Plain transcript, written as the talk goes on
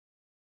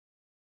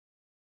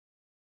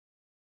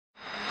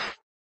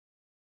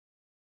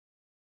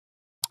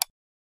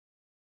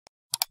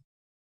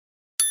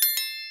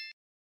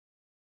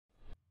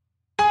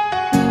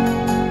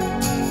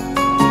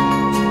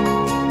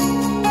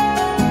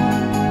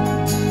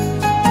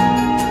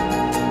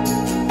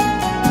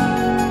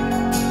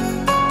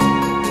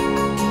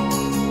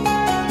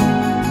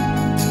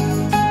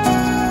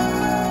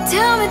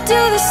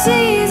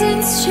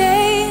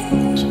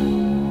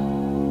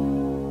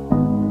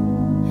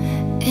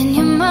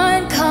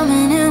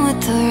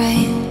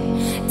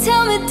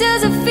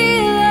does it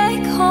feel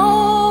like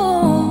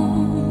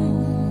home?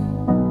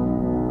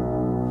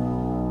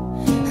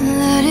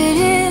 Let it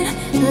in,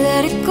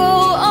 let it go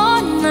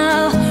on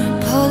now.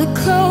 Pull it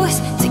close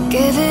to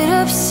give it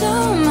up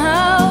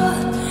somehow.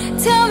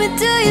 Tell me,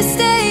 do you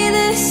stay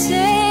the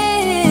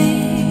same?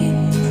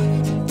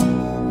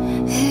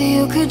 If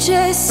you could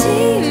just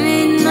see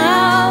me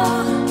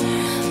now,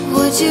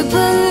 would you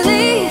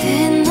believe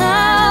it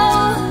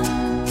now?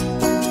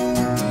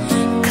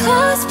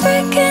 Clouds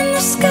breaking,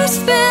 the sky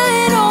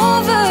spilling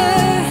over.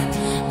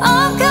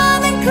 I'm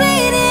coming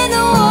clean in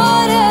the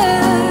water.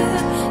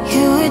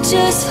 You were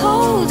just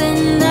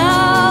holding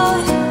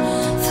out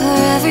for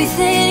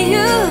everything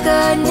you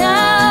got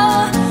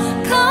now.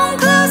 Come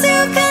close,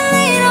 you can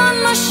lean on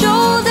my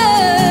shoulder.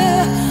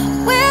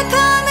 We're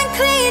coming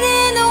clean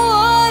in the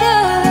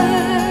water.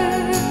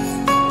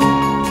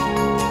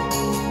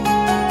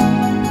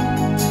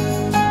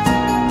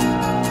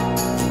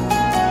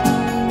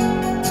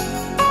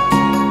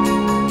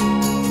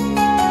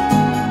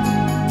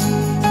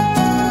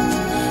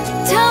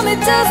 Tell me,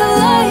 does the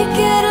light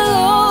get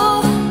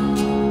low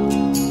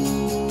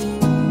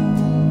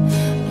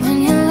when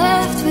you're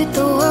left with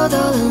the world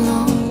all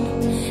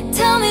alone?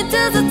 Tell me,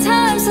 does the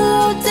time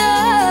slow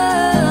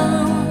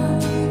down?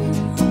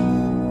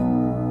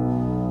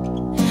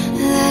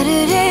 Let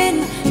it in,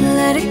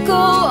 let it go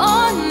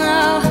on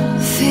now.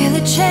 Feel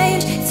it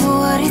change to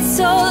what it's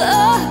all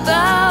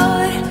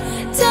about.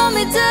 Tell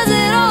me, does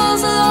it all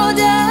slow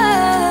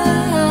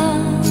down?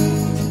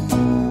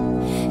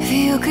 If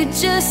you could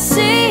just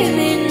see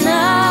me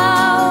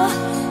now,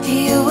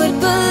 you would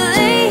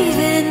believe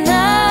it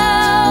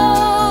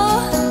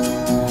now.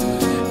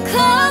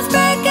 Clouds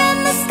breaking,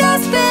 the sky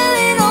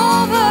spilling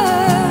over.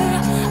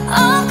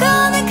 I'm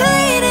coming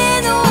clean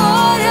in the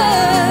water.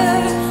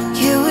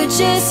 You were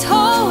just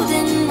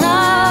holding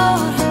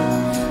out.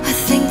 I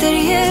think that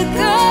you're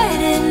got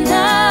it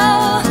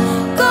now.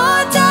 Go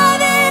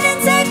dive in and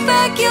take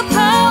back your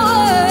power.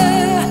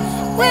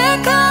 We're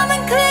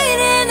coming clean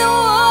in the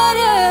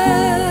water.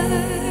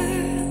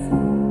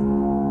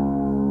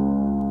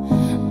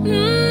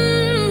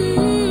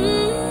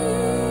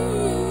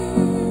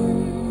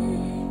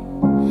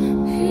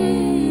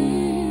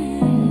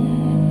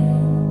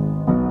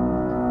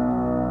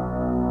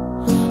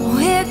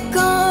 We're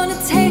gonna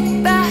take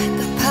back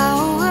our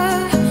power,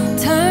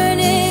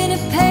 turning a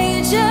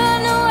page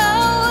in a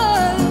hour.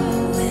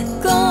 We're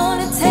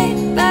gonna take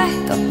back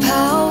our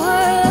power.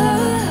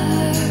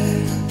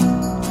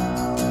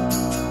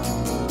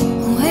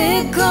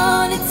 We're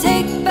gonna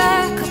take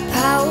back our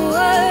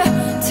power,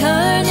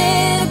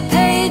 turning a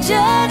page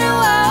in a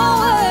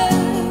hour.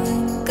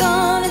 We're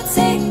gonna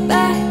take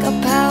back our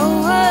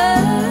power.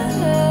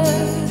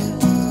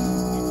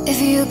 If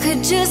you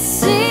could just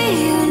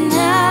see you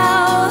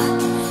now,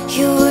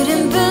 you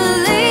wouldn't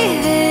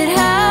believe it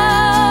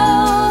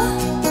how.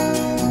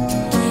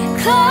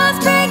 Clouds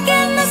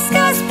breaking, the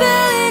sky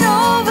spilling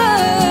over.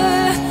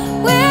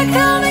 We're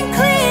coming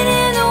clean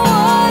in the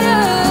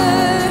water.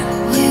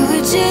 We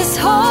were just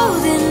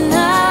holding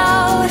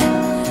out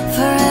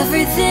for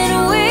everything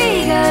we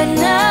got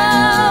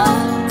now.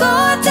 Go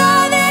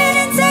dive in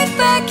and take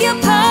back your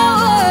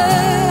power.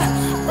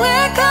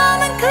 We're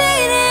coming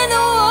clean in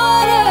the water.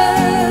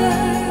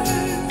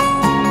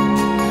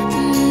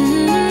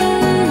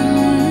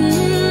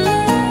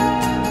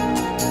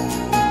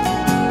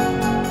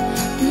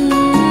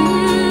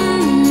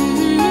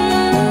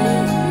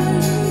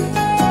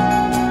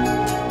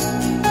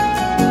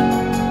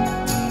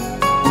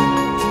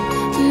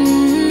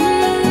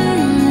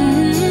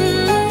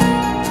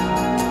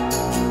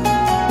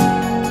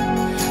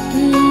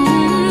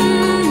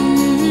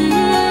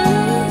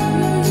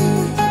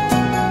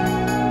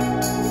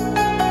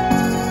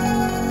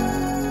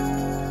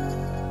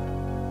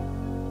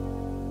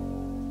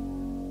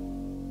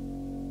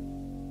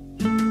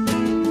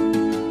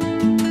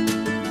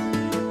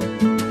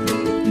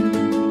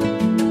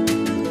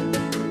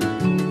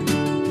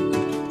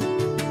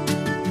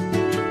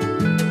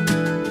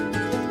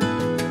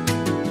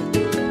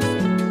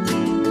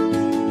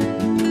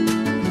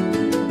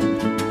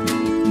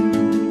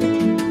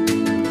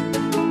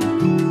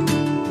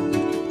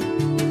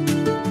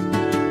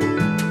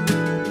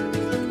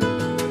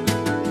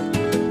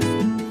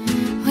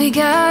 We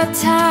got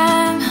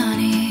time,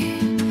 honey,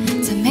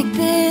 to make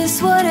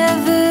this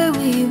whatever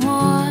we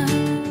want.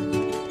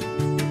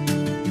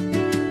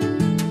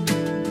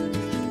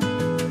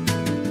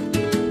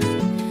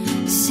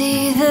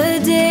 See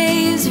the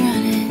days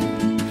running,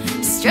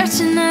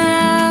 stretching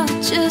out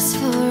just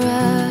for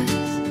us.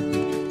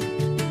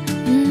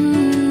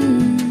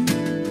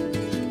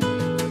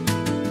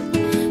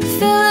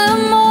 Fill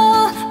them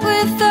all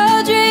with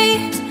our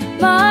dreams,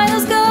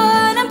 miles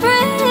gone and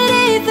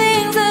pretty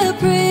things. The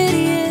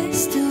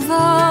prettiest of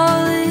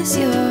all is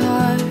your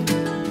heart.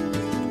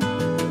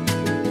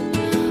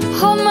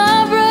 Hold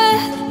my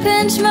breath,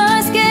 pinch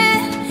my skin.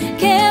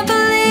 Can't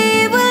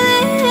believe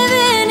we're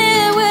living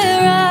here.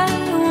 Where I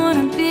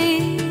wanna be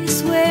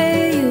is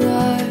where you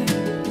are.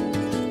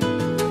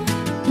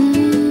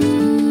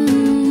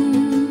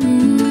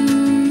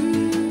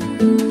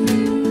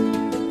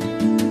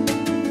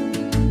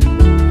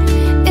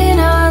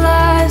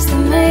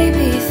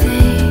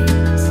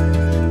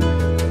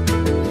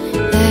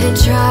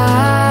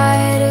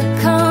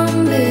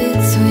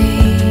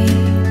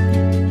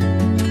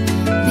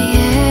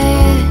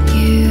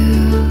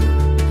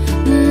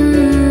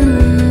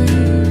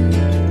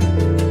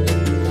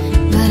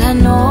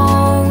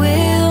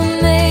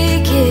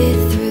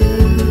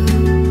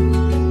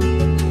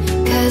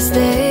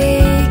 stay.